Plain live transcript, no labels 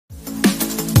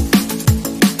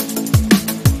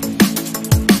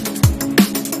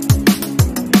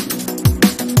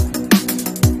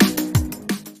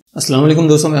अस्सलाम वालेकुम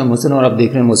दोस्तों, मैं मोहसिन और आप देख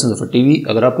रहे हैं मोहसिन ज़फर टीवी।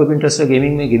 अगर आपको भी इंटरेस्ट है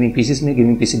गेमिंग में, गेमिंग पीसीस में,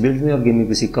 गेमिंग पीसी बिल्ड में और गेमिंग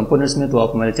पीसी कंपोनेंट्स में, तो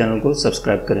आप हमारे चैनल को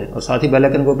सब्सक्राइब करें और साथ ही बेल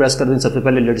आइकन को प्रेस कर दें सबसे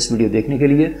पहले लेटेस्ट वीडियो देखने के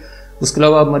लिए। उसके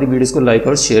अलावा आप हमारी वीडियोज़ को लाइक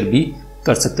और शेयर भी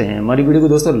कर सकते हैं। हमारी वीडियो को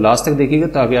दोस्तों लास्ट तक देखिएगा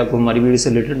ताकि आपको हमारी वीडियो से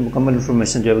रिलेटेड मुकम्मल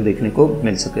इन्फॉर्मेशन जो है वो देखने को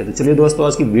मिल सके। तो चलिए दोस्तों,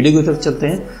 आज की वीडियो की तरफ चलते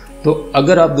हैं। तो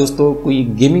अगर आप दोस्तों कोई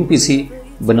गेमिंग पीसी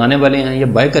बनाने वाले हैं या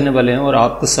बाय करने वाले हैं और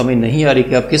आपको समझ नहीं आ रही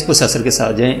कि आप किस प्रोसेसर के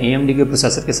साथ जाएं, AMD के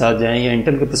प्रोसेसर के साथ जाएं या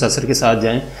इंटेल के प्रोसेसर के साथ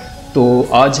जाएं, तो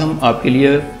आज हम आपके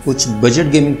लिए कुछ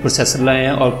बजट गेमिंग प्रोसेसर लाए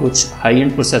हैं और कुछ हाई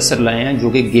एंड प्रोसेसर लाए हैं जो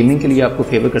कि गेमिंग के लिए आपको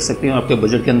फेवर कर सकते हैं और आपके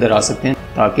बजट के अंदर आ सकते हैं,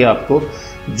 ताकि आपको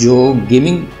जो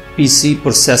गेमिंग पीसी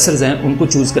प्रोसेसर्स हैं उनको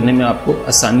चूज़ करने में आपको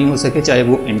आसानी हो सके, चाहे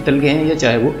वो इंटेल के हैं या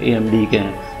चाहे वो AMD के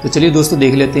हैं। तो चलिए दोस्तों,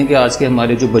 देख लेते हैं कि आज के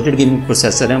हमारे जो बजट गेमिंग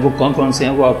प्रोसेसर हैं वो कौन कौन से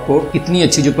हैं, वो आपको कितनी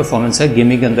अच्छी जो परफॉर्मेंस है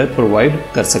गेमिंग के अंदर प्रोवाइड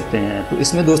कर सकते हैं। तो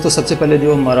इसमें दोस्तों सबसे पहले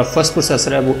जो हमारा फर्स्ट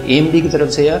प्रोसेसर है वो AMD की तरफ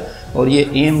से है और ये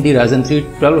AMD Ryzen 3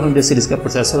 1200 सीरीज़ का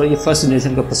प्रोसेसर है। ये फर्स्ट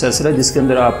जनरेशन का प्रोसेसर है जिसके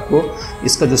अंदर आपको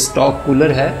इसका जो स्टॉक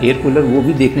कूलर है, एयर कूलर, वो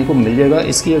भी देखने को मिल जाएगा।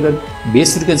 इसकी अगर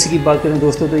बेस फ्रिक्वेंसी की बात करें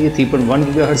दोस्तों तो ये 3.1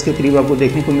 गीगाहर्ट्ज़ के करीब आपको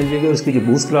देखने को मिल जाएगी और इसकी जो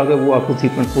बूस्ट क्लॉक है वो आपको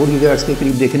 3.4 गीगाहर्ट्ज़ के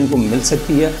करीब देखने को मिल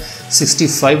सकती है।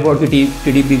 65 वॉट की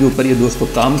TDP के ऊपर ये दोस्तों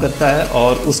काम करता है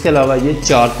और उसके अलावा ये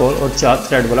 4 कोर और 4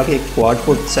 थ्रेड वाला एक क्वाड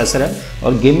कोर प्रोसेसर है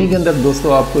और गेमिंग के अंदर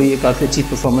दोस्तों आपको ये काफ़ी अच्छी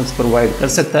परफॉर्मेंस प्रोवाइड कर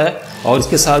सकता है। और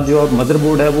इसके साथ जो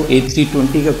मदरबोर्ड है वो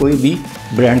A320 का कोई भी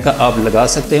ब्रांड का आप लगा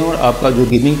सकते हैं और आपका जो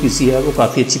गेमिंग पीसी है वो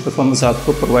काफ़ी अच्छी परफॉर्मेंस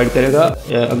आपको प्रोवाइड करेगा।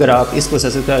 अगर आप इस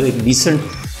प्रोसेसर का एक डिसेंट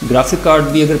ग्राफिक कार्ड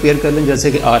भी अगर पेयर कर लें,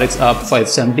 जैसे कि RX आप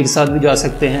 570 के साथ भी जा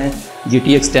सकते हैं,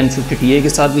 GTX 1050 Ti के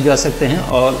साथ भी जा सकते हैं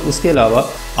और उसके अलावा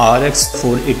RX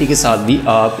 480 के साथ भी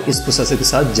आप इस प्रोसेसर के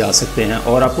साथ जा सकते हैं।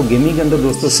 और आपको गेमिंग के अंदर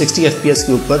दोस्तों 60 FPS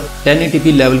के ऊपर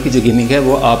 1080p लेवल की जो गेमिंग है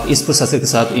वो आप इस प्रोसेसर के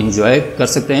साथ एंजॉय कर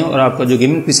सकते हैं और आपका जो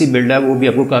गेमिंग पीसी बिल्ड है वो भी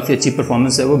आपको काफ़ी अच्छी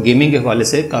परफॉर्मेंस है, वो गेमिंग के हवाले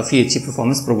से काफ़ी अच्छी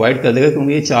परफॉर्मेंस प्रोवाइड कर देगा,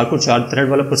 क्योंकि ये 4 कोर 4 थ्रेड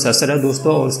वाला प्रोसेसर है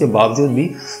दोस्तों। और उसके बावजूद भी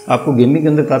आपको गेमिंग के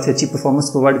अंदर काफ़ी अच्छी परफॉर्मेंस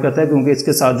प्रोवाइड करता है, क्योंकि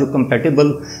इसके साथ जो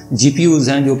कंपैटिबल GPUs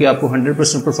हैं जो कि आपको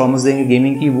 100% परफॉर्मेंस देंगे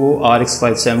गेमिंग की, वो RX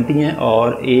 570 हैं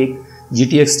और एक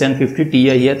GTX 1050 Ti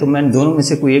है। तो मैं दोनों में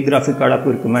से कोई एक ग्राफिक कार्ड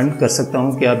आपको रिकमेंड कर सकता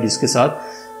हूं कि आप जिसके साथ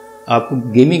आपको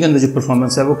गेमिंग के अंदर जो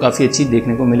परफॉर्मेंस है वो काफ़ी अच्छी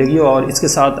देखने को मिलेगी। और इसके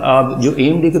साथ आप जो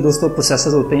AMD के दोस्तों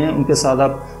प्रोसेसर होते हैं उनके साथ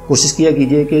आप कोशिश किया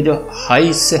कीजिए कि जो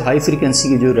हाई से हाई फ्रीक्वेंसी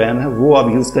की जो रैम है वो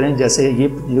आप यूज़ करें। जैसे ये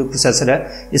जो प्रोसेसर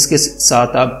है इसके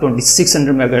साथ आप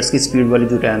 2600 मेगाहर्ट्ज़ की स्पीड वाली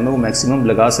जो रैम है वो मैक्सिमम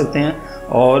लगा सकते हैं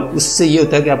और उससे ये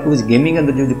होता है कि आपको इस गेमिंग के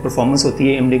अंदर जो परफॉर्मेंस होती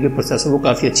है AMD के प्रोसेसर वो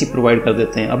काफ़ी अच्छी प्रोवाइड कर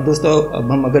देते हैं। अब दोस्तों,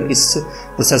 अब हम अगर इस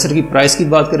प्रोसेसर की प्राइस की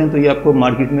बात करें तो ये आपको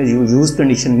मार्केट में यूज़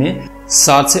कंडीशन में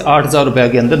 7 से 8 हज़ार रुपये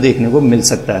के अंदर देखने को मिल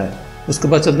सकता है। उसके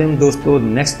बाद चलते हैं दोस्तों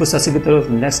नेक्स्ट प्रोसेसर की तरफ,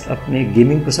 नेक्स्ट अपने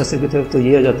गेमिंग प्रोसेसर की तरफ। तो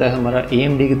ये आ जाता है हमारा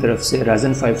AMD की तरफ से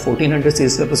Ryzen 5 1400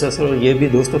 सीरीज़ का प्रोसेसर और ये भी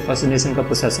दोस्तों फर्स्ट जनरेशन का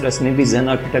प्रोसेसर है। इसमें भी Zen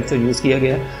आर्किटेक्चर यूज़ किया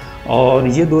गया है और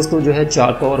ये दोस्तों जो है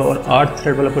 4 कोर और 8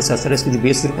 थ्रेड वाला प्रोसेसर है। इसकी जो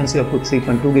बेस फ्रिक्वेंसी आपको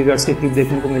 3.2 गीगाहर्ट्ज़ के करीब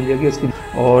देखने को मिल जाएगी। उसकी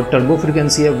और टर्बो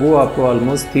फ्रिक्वेंसी है वो आपको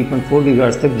ऑलमोस्ट 3.4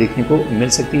 गीगाहर्ट्ज़ तक देखने को मिल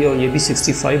सकती है और ये भी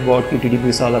 65 वॉट की TDP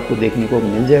के साथ आपको देखने को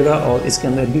मिल जाएगा। और इसके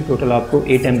अंदर भी टोटल आपको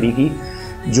 8 MB की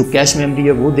जो कैश मेमोरी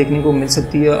है वो देखने को मिल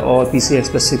सकती है और PCI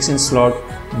Express 16 स्लॉट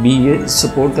भी ये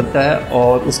सपोर्ट करता है।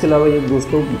 और उसके अलावा ये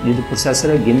दोस्तों ये जो प्रोसेसर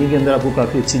है गेमिंग के अंदर आपको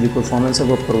काफ़ी अच्छी जो परफॉर्मेंस है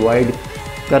वो प्रोवाइड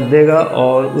कर देगा।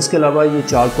 और उसके अलावा ये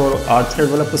 4 कोर 8 थ्रेड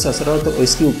वाला प्रोसेसर है तो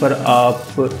इसके ऊपर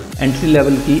आप एंट्री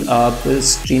लेवल की आप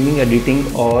स्ट्रीमिंग,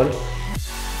 एडिटिंग और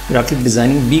ग्राफिक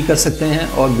डिज़ाइनिंग भी कर सकते हैं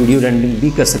और वीडियो रेंडरिंग भी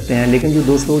कर सकते हैं। लेकिन जो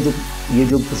दोस्तों ये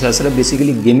जो प्रोसेसर है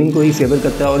बेसिकली गेमिंग को ही फेवर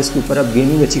करता है और इसके ऊपर आप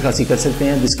गेमिंग अच्छी खासी कर सकते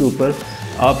हैं, जिसके ऊपर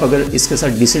आप अगर इसके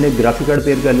साथ डिसेंट एक ग्राफिक कार्ड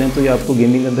पेयर कर लें तो ये आपको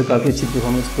गेमिंग के अंदर काफ़ी अच्छी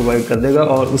परफॉर्मेंस प्रोवाइड कर देगा।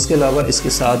 और उसके अलावा इसके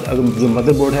साथ अगर जो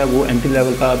मदरबोर्ड है वो एंट्री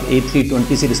लेवल का आप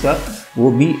A320 सीरीज़ का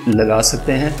वो भी लगा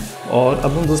सकते हैं। और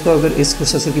अब हम दोस्तों अगर इस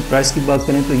प्रोसेसर की प्राइस की बात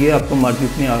करें तो ये आपको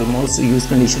मार्केट में ऑलमोस्ट यूज़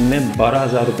कंडीशन में 12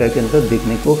 हज़ार रुपये के अंदर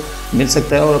देखने को मिल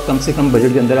सकता है और कम से कम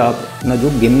बजट के अंदर आप अपना जो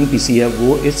गेमिंग पीसी है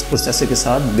वो इस प्रोसेसर के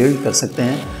साथ बिल्ड कर सकते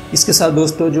हैं। इसके साथ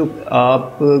दोस्तों जो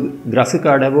आप ग्राफिक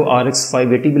कार्ड है वो RX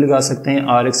 580 भी लगा सकते हैं,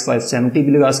 RX 570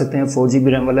 भी लगा सकते हैं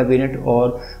 4GB रैम वाला वेरिएंट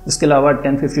और उसके अलावा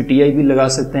 1050 Ti भी लगा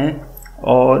सकते हैं।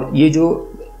 और ये जो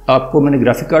आपको मैंने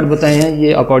ग्राफिक कार्ड बताए हैं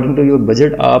ये अकॉर्डिंग टू योर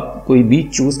बजट आप कोई भी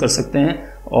चूज़ कर सकते हैं।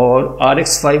 और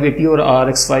RX 580 और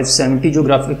RX 570 जो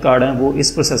ग्राफिक कार्ड हैं वो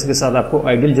इस प्रोसेसर के साथ आपको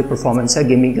आइडियल जो परफॉर्मेंस है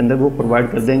गेमिंग के अंदर वो प्रोवाइड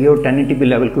कर देंगे और 1080p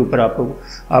लेवल के ऊपर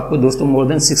आपको दोस्तों मोर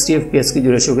देन 60 FPS की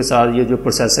जो रेशो के साथ ये जो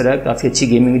प्रोसेसर है काफ़ी अच्छी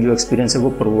गेमिंग जो एक्सपीरियंस है वो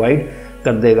प्रोवाइड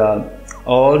कर देगा।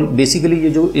 और बेसिकली ये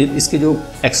जो इसके जो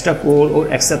एक्स्ट्रा कोर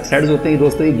और एक्स्ट्रा थ्रेड्स होते हैं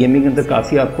दोस्तों ये गेमिंग के अंदर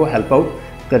काफ़ी आपको हेल्प आउट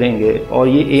करेंगे और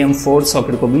ये AM4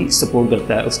 सॉकेट को भी सपोर्ट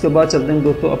करता है। उसके बाद चलते हैं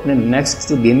दोस्तों अपने नेक्स्ट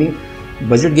जो गेमिंग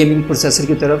बजट गेमिंग प्रोसेसर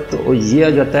की तरफ, तो ये आ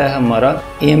जाता है हमारा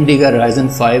AMD का Ryzen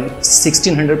 5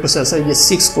 1600 प्रोसेसर। ये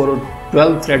 6 कोर और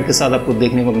 12 थ्रेड के साथ आपको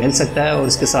देखने को मिल सकता है और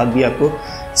इसके साथ भी आपको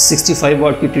 65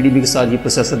 वाट की TDP के साथ ये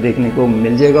प्रोसेसर देखने को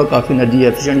मिल जाएगा। काफ़ी एनर्जी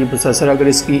एफिशिएंट ये प्रोसेसर। अगर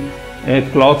इसकी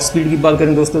क्लॉक स्पीड की बात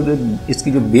करें दोस्तों, तो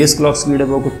इसकी जो बेस क्लॉक स्पीड है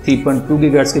वो आपको 3.2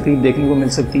 गीगाहर्ट्ज़ के करीब देखने को मिल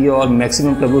सकती है और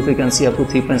मैक्सिमम टर्बो फ्रीक्वेंसी आपको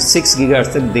 3.6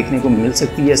 गीगाहर्ट्ज़ तक देखने को मिल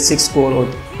सकती है। 6 कोर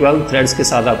और 12 थ्रेड्स के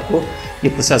साथ आपको ये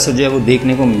प्रोसेसर जो है वो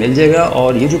देखने को मिल जाएगा।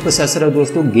 और ये जो प्रोसेसर है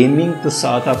दोस्तों, गेमिंग तो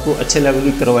साथ आपको अच्छे लेवल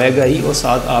की करवाएगा ही, और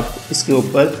साथ आप इसके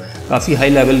ऊपर काफ़ी हाई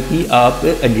लेवल की आप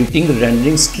एडिटिंग,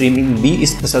 रेंडरिंग, स्ट्रीमिंग भी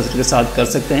इस प्रोसेसर के साथ कर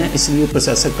सकते हैं। इसलिए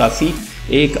प्रोसेसर काफ़ी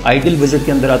एक आइडियल बजट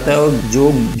के अंदर आता है और जो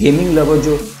गेमिंग लवर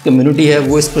जो कम्युनिटी है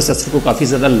वो इस प्रोसेसर को काफ़ी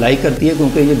ज़्यादा लाइक करती है,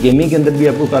 क्योंकि ये गेमिंग के अंदर भी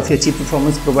आपको काफ़ी अच्छी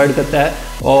परफॉर्मेंस प्रोवाइड करता है।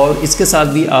 और इसके साथ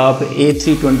भी आप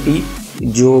A320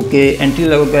 जो कि एंट्री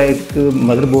लेवल का एक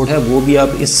मदरबोर्ड है वो भी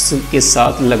आप इसके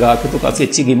साथ लगा के तो काफ़ी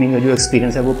अच्छी गेमिंग का जो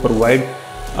एक्सपीरियंस है वो प्रोवाइड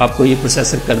आपको ये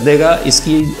प्रोसेसर कर देगा।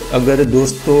 इसकी अगर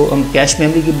दोस्तों हम कैश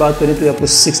मेमोरी की बात करें तो आपको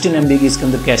 16 MB की इसके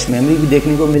अंदर कैश मेमोरी भी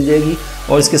देखने को मिल जाएगी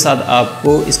और इसके साथ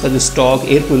आपको इसका जो स्टॉक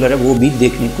एयर कूलर है वो भी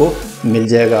देखने को मिल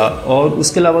जाएगा। और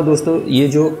उसके अलावा दोस्तों ये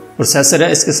जो प्रोसेसर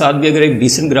है इसके साथ भी अगर एक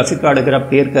डिसेंट ग्राफिक कार्ड अगर आप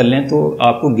पेयर कर लें तो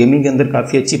आपको गेमिंग के अंदर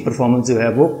काफ़ी अच्छी परफॉर्मेंस जो है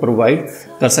वो प्रोवाइड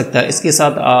कर सकता है। इसके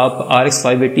साथ आप RX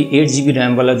 580 8GB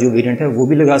रैम वाला जो वेरिएंट है वो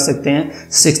भी लगा सकते हैं,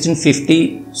 1650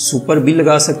 सुपर भी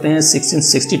लगा सकते हैं,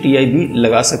 1660 Ti भी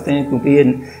लगा सकते हैं, क्योंकि ये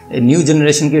न्यू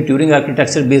जनरेशन के Turing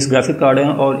architecture based graphic card हैं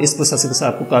और इस प्रोसेसर के साथ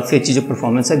आपको काफ़ी अच्छी जो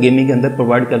परफॉर्मेंस है गेमिंग के अंदर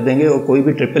प्रोवाइड कर देंगे। और कोई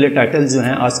भी AAA टाइटल्स जो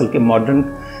हैं आजकल के मॉडर्न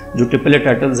जो AAA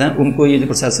टाइटल्स हैं उनको ये जो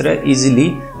प्रोसेसर है इजीली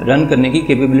रन करने की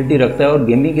कैपेबिलिटी रखता है और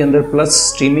गेमिंग के अंदर प्लस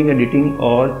स्ट्रीमिंग, एडिटिंग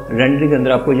और रेंडरिंग के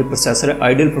अंदर आपको ये प्रोसेसर है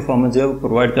आइडियल परफॉर्मेंस जो है वो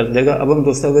प्रोवाइड कर देगा। अब हम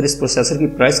दोस्तों अगर इस प्रोसेसर की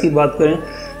प्राइस की बात करें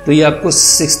तो ये आपको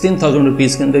 16,000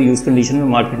 रुपीज़ के अंदर यूज़ कंडीशन में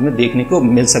मार्केट में देखने को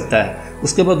मिल सकता है।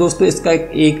 उसके बाद दोस्तों इसका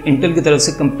एक इंटेल की तरफ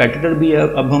से कंपेटिटर भी है।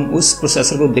 अब हम उस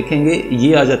प्रोसेसर को देखेंगे।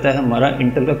 ये आ जाता है हमारा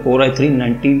इंटेल का Core i3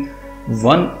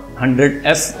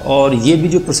 9100F और ये भी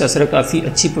जो प्रोसेसर है काफ़ी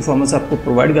अच्छी परफॉर्मेंस आपको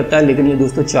प्रोवाइड करता है। लेकिन ये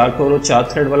दोस्तों 4 कोर और 4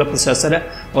 थ्रेड वाला प्रोसेसर है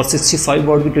और 65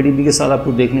 वाट की TDP के साथ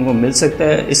आपको देखने को मिल सकता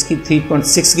है। इसकी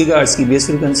 3.6 गीगाहर्ट्ज़ की बेस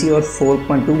फ्रिक्वेंसी और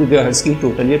 4.2 गीगाहर्ट्ज़ की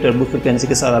टोटल ये टर्बो फ्रिक्वेंसी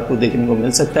के साथ आपको देखने को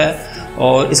मिल सकता है।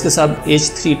 और इसके साथ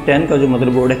H310 का जो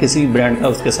मदरबोर्ड है किसी भी ब्रांड का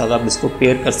उसके साथ आप इसको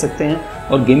पेयर कर सकते हैं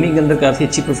और गेमिंग के अंदर काफ़ी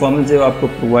अच्छी परफॉर्मेंस जो आपको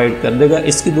प्रोवाइड कर देगा।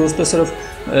 इसकी दोस्तों सिर्फ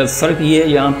फ़र्क ये है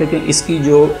यहाँ पे कि इसकी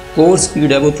जो कोर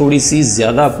स्पीड है वो थोड़ी सी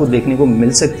ज़्यादा आपको देखने को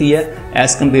मिल सकती है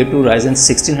एज़ कम्पेयर टू Ryzen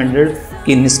 1600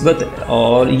 की निस्बत।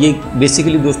 और ये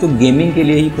बेसिकली दोस्तों गेमिंग के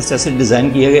लिए ही प्रोसेसर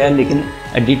डिज़ाइन किया गया है, लेकिन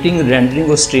एडिटिंग, रेंडरिंग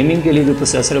और स्ट्रीमिंग के लिए जो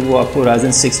प्रोसेसर है वो आपको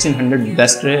Ryzen 1600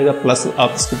 बेस्ट रहेगा। प्लस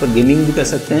आप इसके ऊपर गेमिंग भी कर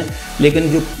सकते हैं।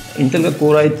 लेकिन जो इंटेल का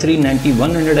Core i3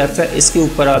 9100F है इसके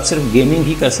ऊपर आप सिर्फ गेमिंग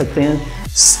ही कर सकते हैं।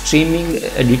 स्ट्रीमिंग,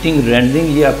 एडिटिंग,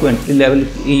 रेंडरिंग ये आपको एंट्री लेवल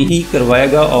ही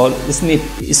करवाएगा और उसमें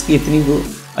इसकी इतनी जो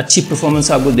अच्छी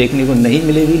परफॉर्मेंस आपको देखने को नहीं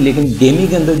मिलेगी। लेकिन गेमिंग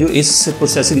के अंदर जो इस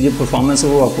प्रोसेसर की जो परफॉर्मेंस है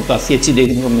वो आपको काफ़ी अच्छी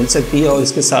देखने को मिल सकती है। और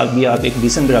इसके साथ भी आप एक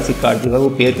डिसेंट ग्राफिक कार्ड जो है वो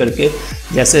पेयर करके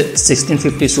जैसे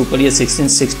 1650 सुपर या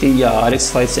 1660 या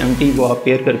RX 570 वो आप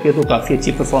पेयर करके तो काफ़ी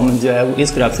अच्छी परफॉर्मेंस जो है वो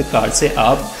इस ग्राफिक कार्ड से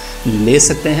आप ले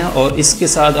सकते हैं। और इसके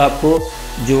साथ आपको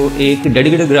जो एक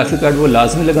डेडिकेटेड ग्राफिक कार्ड वो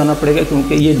लाजमी लगाना पड़ेगा,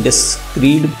 क्योंकि ये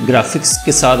डिस्क्रीट ग्राफिक्स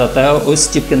के साथ आता है और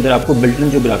उस चिप के अंदर आपको बिल्ट इन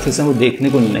जो ग्राफिक्स हैं वो देखने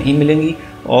को नहीं मिलेंगी।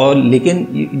 और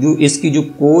लेकिन जो इसकी जो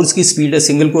कोर्स की स्पीड है,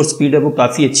 सिंगल कोर स्पीड है वो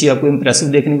काफ़ी अच्छी आपको इंप्रेसिव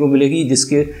देखने को मिलेगी,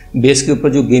 जिसके बेस के ऊपर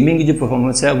जो गेमिंग की जो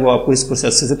परफॉर्मेंस है वो आपको इस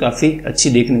प्रोसेसर से काफ़ी अच्छी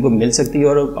देखने को मिल सकती है।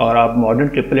 और आप मॉडर्न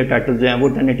AAA टाइटल जो हैं वो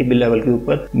 1080p लेवल के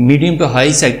ऊपर मीडियम टू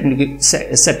हाई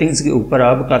सेटिंग्स के ऊपर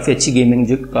आप काफ़ी अच्छी गेमिंग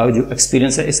जो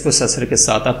एक्सपीरियंस है इस प्रोसेसर के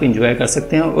साथ आप इंजॉय कर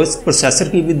सकते हैं। और इस प्रोसेसर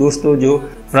की भी दोस्तों जो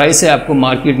प्राइस है आपको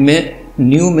मार्केट में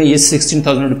न्यू में ये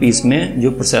 16,000 रुपीज़ में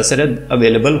जो प्रोसेसर है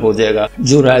अवेलेबल हो जाएगा।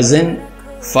 जो Ryzen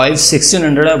 5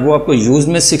 1600 है वो आपको यूज़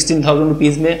में 16,000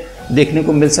 रुपीज़ में देखने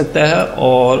को मिल सकता है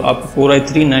और आपको Core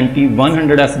i3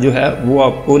 9100F जो है वो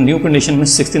आपको न्यू कंडीशन में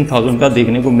 16,000 का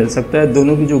देखने को मिल सकता है।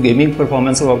 दोनों की जो गेमिंग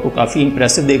परफॉर्मेंस है वो आपको काफ़ी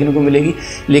इंप्रेसिव देखने को मिलेगी।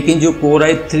 लेकिन जो Core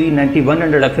i3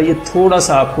 9100F है ये थोड़ा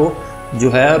सा आपको जो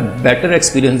है बेटर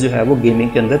एक्सपीरियंस जो है वो गेमिंग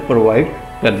के अंदर प्रोवाइड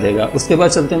कर देगा। उसके बाद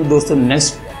चलते हैं दोस्तों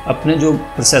नेक्स्ट अपने जो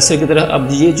प्रोसेसर की तरह। अब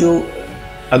ये जो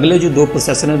अगले जो 2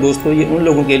 प्रोसेसर हैं दोस्तों ये उन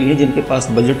लोगों के लिए जिनके पास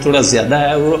बजट थोड़ा ज़्यादा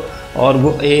है और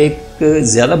वो एक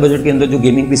ज़्यादा बजट के अंदर जो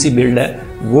गेमिंग पीसी बिल्ड है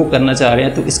वो करना चाह रहे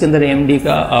हैं, तो इसके अंदर AMD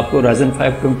का आपको Ryzen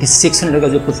 5 2600 का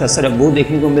जो प्रोसेसर है वो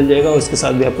देखने को मिल जाएगा। और इसके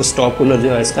साथ भी आपको स्टॉक कूलर जो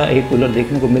है इसका एक कूलर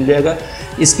देखने को मिल जाएगा।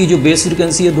 इसकी जो बेस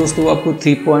फ्रिक्वेंसी है दोस्तों वो आपको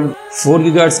 3.4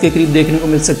 गीगाहर्ट्ज़ के करीब देखने को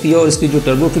मिल सकती है, और इसकी जो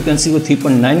टर्बो फ्रिक्वेंसी वो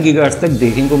 3.9 गीगाहर्ट्ज़ तक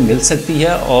देखने को मिल सकती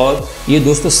है। और ये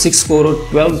दोस्तों 6 कोर और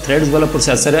 12 थ्रेड्स वाला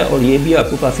प्रोसेसर है, और ये भी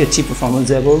आपको काफ़ी अच्छी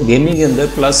परफॉर्मेंस है वो गेमिंग के अंदर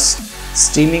प्लस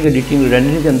स्ट्रीमिंग, एडिटिंग,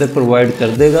 रेंडरिंग के अंदर प्रोवाइड कर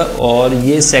देगा। और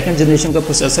ये सेकंड जनरेशन का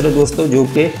प्रोसेसर है दोस्तों, जो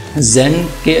कि Zen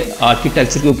के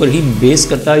आर्किटेक्चर के ऊपर ही बेस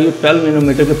करता है। ये 12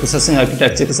 नैनोमीटर के प्रोसेसिंग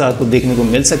आर्किटेक्चर के साथ आपको देखने को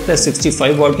मिल सकता है।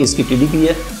 65 वाट की इसकी TDP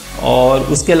है। और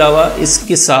उसके अलावा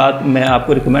इसके साथ मैं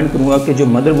आपको रिकमेंड करूँगा कि जो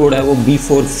मदरबोर्ड है वो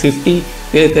B450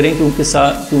 पे करें,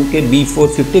 क्योंकि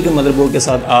B450 के मदरबोर्ड के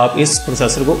साथ आप इस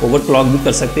प्रोसेसर को ओवरक्लॉक भी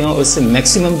कर सकते हैं, और इससे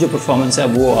मैक्सिमम जो परफॉर्मेंस है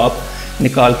वो आप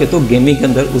निकाल के तो गेमिंग के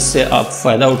अंदर उससे आप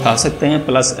फ़ायदा उठा सकते हैं।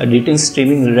 प्लस एडिटिंग,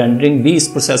 स्ट्रीमिंग, रेंडरिंग भी इस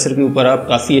प्रोसेसर के ऊपर आप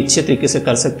काफ़ी अच्छे तरीके से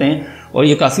कर सकते हैं। और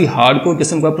ये काफ़ी हार्डकोर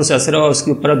किस्म का प्रोसेसर है, और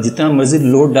उसके ऊपर आप जितना मर्जी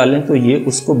लोड डालें तो ये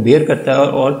उसको बेयर करता है,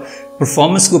 और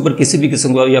परफॉर्मेंस के ऊपर किसी भी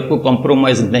किस्म का ये आपको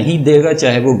कॉम्प्रोमाइज़ नहीं देगा,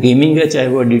 चाहे वो गेमिंग है, चाहे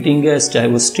वो एडिटिंग है, चाहे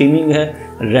वो स्ट्रीमिंग है,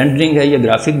 रेंडरिंग है या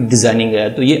ग्राफिक डिज़ाइनिंग है।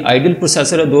 तो ये आइडियल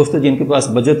प्रोसेसर है दोस्तों। जिनके पास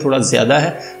बजट थोड़ा ज़्यादा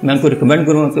है, मैं उनको रिकमेंड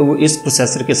करूँगा कि वो इस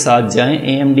प्रोसेसर के साथ जाएँ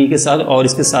AMD के साथ, और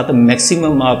इसके साथ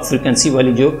मैक्सिमम आप फ्रिक्वेंसी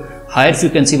वाली जो हायर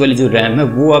फ्रिक्वेंसी वाली जो रैम है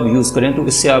वो आप यूज़ करें, तो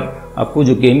इससे आपको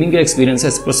जो गेमिंग का एक्सपीरियंस है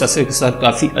इस प्रोसेसर के साथ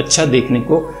काफ़ी अच्छा देखने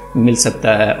को मिल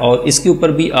सकता है। और इसके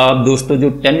ऊपर भी आप दोस्तों जो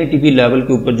 1080p लेवल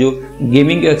के ऊपर जो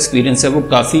गेमिंग का एक्सपीरियंस है वो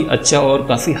काफ़ी अच्छा और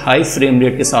काफ़ी हाई फ्रेम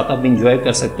रेट के साथ आप इंजॉय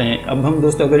कर सकते हैं। अब हम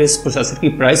दोस्तों अगर इस प्रोसेसर की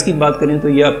प्राइस की बात करें तो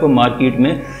ये आपको मार्केट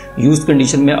में यूज़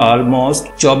कंडीशन में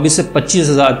ऑलमोस्ट 24 से 25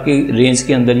 हज़ार के रेंज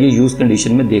के अंदर ये यूज़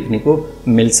कंडीशन में देखने को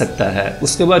मिल सकता है।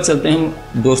 उसके बाद चलते हैं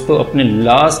हम दोस्तों अपने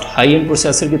लास्ट हाई एंड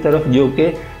प्रोसेसर की तरफ, जो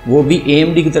कि वो भी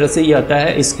AMD की तरफ से ही आता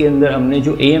है। इसके अंदर हमने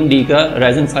जो AMD का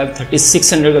Ryzen 5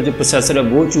 3600 का जो प्रोसेसर है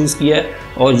वो चूज़ किया है,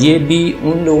 और ये भी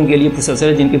उन लोगों के लिए प्रोसेसर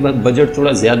है जिनके पास बजट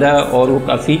थोड़ा ज़्यादा है और वो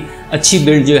काफ़ी अच्छी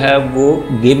बिल्ड जो है वो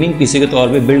गेमिंग पीसी के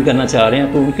तौर पे बिल्ड करना चाह रहे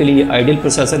हैं, तो उनके लिए आइडियल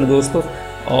प्रोसेसर है दोस्तों।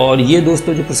 और ये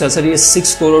दोस्तों जो प्रोसेसर ये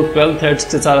 6 कोर और 12 थ्रेड्स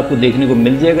के साथ आपको देखने को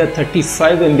मिल जाएगा।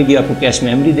 35 MB की आपको कैश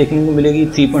मेमोरी देखने को मिलेगी।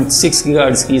 3.6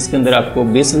 गीगाहर्ट्ज़ की इसके अंदर आपको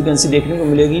बेस फ्रिक्वेंसी देखने को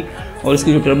मिलेगी, और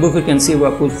इसकी जो टर्बो फ्रिक्वेंसी है वो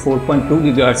आपको 4.2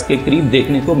 गीगाहर्ट्ज़ के करीब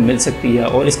देखने को मिल सकती है।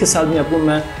 और इसके साथ में आपको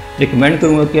मैं रिकमेंड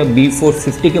करूँगा कि आप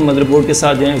B450 के मदरबोर्ड के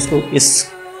साथ जाएँ, उसको इस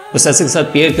प्रोसेसर के साथ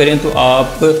पेयर करें, तो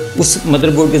आप उस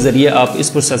मदरबोर्ड के ज़रिए आप इस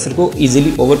प्रोसेसर को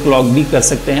इजीली ओवरक्लॉक भी कर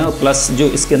सकते हैं, और प्लस जो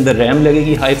इसके अंदर रैम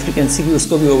लगेगी हाई फ्रिक्वेंसी की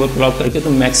उसको भी ओवरक्लॉक करके तो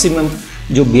मैक्सिमम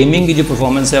जो गेमिंग की जो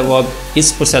परफॉर्मेंस है वो आप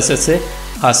इस प्रोसेसर से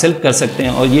हासिल कर सकते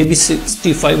हैं। और ये भी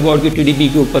 65 वाट की TDP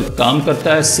के ऊपर काम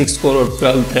करता है। 6 कोर और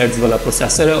 12 थ्रेड्स वाला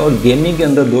प्रोसेसर है, और गेमिंग के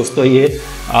अंदर दोस्तों ये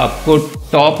आपको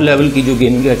टॉप लेवल की जो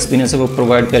गेमिंग का एक्सपीरियंस है वो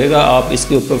प्रोवाइड करेगा। आप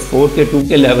इसके ऊपर 4K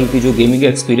 2K लेवल की जो गेमिंग का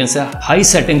एक्सपीरियंस है हाई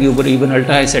सेटिंग के ऊपर, इवन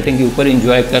अल्ट्रा हाई सेटिंग के ऊपर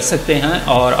इंजॉय कर सकते हैं।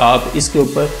 और आप इसके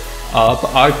ऊपर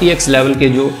आप RTX लेवल के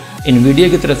जो NVIDIA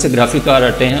की तरफ से ग्राफिक कार्ड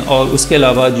आते हैं, और उसके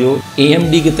अलावा जो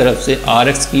AMD की तरफ से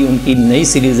RX की उनकी नई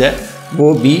सीरीज़ है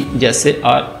वो भी, जैसे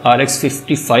RX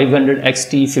 5500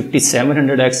 XT,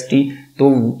 5700 XT, तो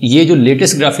ये जो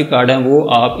लेटेस्ट ग्राफिक कार्ड है वो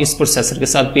आप इस प्रोसेसर के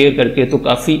साथ पेयर करके तो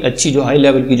काफ़ी अच्छी जो हाई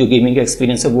लेवल की जो गेमिंग का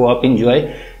एक्सपीरियंस है वो आप इंजॉय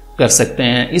कर सकते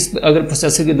हैं। इस अगर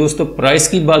प्रोसेसर की दोस्तों प्राइस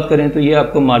की बात करें तो ये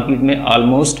आपको मार्केट में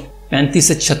ऑलमोस्ट 35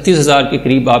 से 36 हज़ार के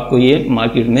करीब आपको ये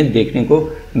मार्केट में देखने को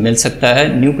मिल सकता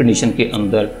है न्यू कंडीशन के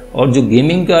अंदर। और जो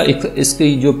गेमिंग का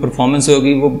इसकी जो परफॉर्मेंस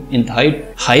होगी वो इंतहाई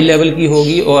हाई लेवल की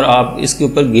होगी, और आप इसके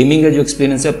ऊपर गेमिंग का जो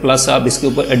एक्सपीरियंस है प्लस आप इसके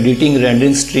ऊपर एडिटिंग,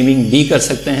 रेंडरिंग, स्ट्रीमिंग भी कर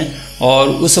सकते हैं, और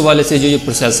उस हवाले से जो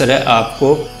प्रोसेसर है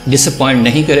आपको डिसअपॉइंट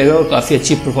नहीं करेगा और काफ़ी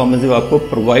अच्छी परफॉर्मेंस आपको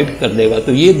प्रोवाइड कर देगा।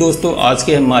 तो ये दोस्तों आज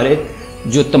के हमारे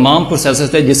जो तमाम प्रोसेसर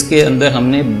थे जिसके अंदर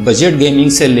हमने बजट गेमिंग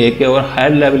से लेकर और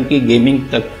हायर लेवल की गेमिंग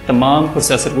तक तमाम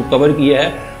प्रोसेसर को कवर किया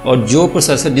है, और जो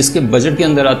प्रोसेसर जिसके बजट के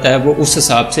अंदर आता है वो उस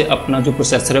हिसाब से अपना जो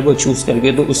प्रोसेसर है वो चूज़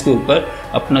करके तो उसके ऊपर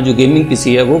अपना जो गेमिंग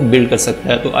पीसी है वो बिल्ड कर सकता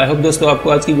है। तो आई होप दोस्तों आपको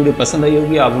आज की वीडियो पसंद आई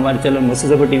होगी। आप हमारे चैनल मोहसिन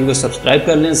ज़फ़र टीवी को सब्सक्राइब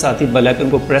कर लें, साथ ही बेल आइकन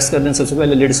को प्रेस कर दें सबसे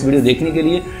पहले लेटेस्ट वीडियो देखने के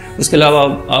लिए। उसके अलावा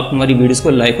आप हमारी वीडियोज़ को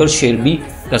लाइक और शेयर भी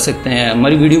कर सकते हैं।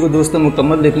 हमारी वीडियो को दोस्तों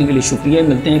मुकम्मल देखने के लिए शुक्रिया।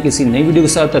 मिलते हैं किसी नई वीडियो के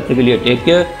साथ, तब तक के लिए टेक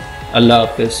केयर, अल्लाह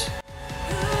हाफ़िज़।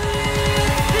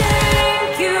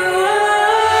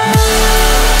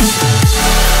 you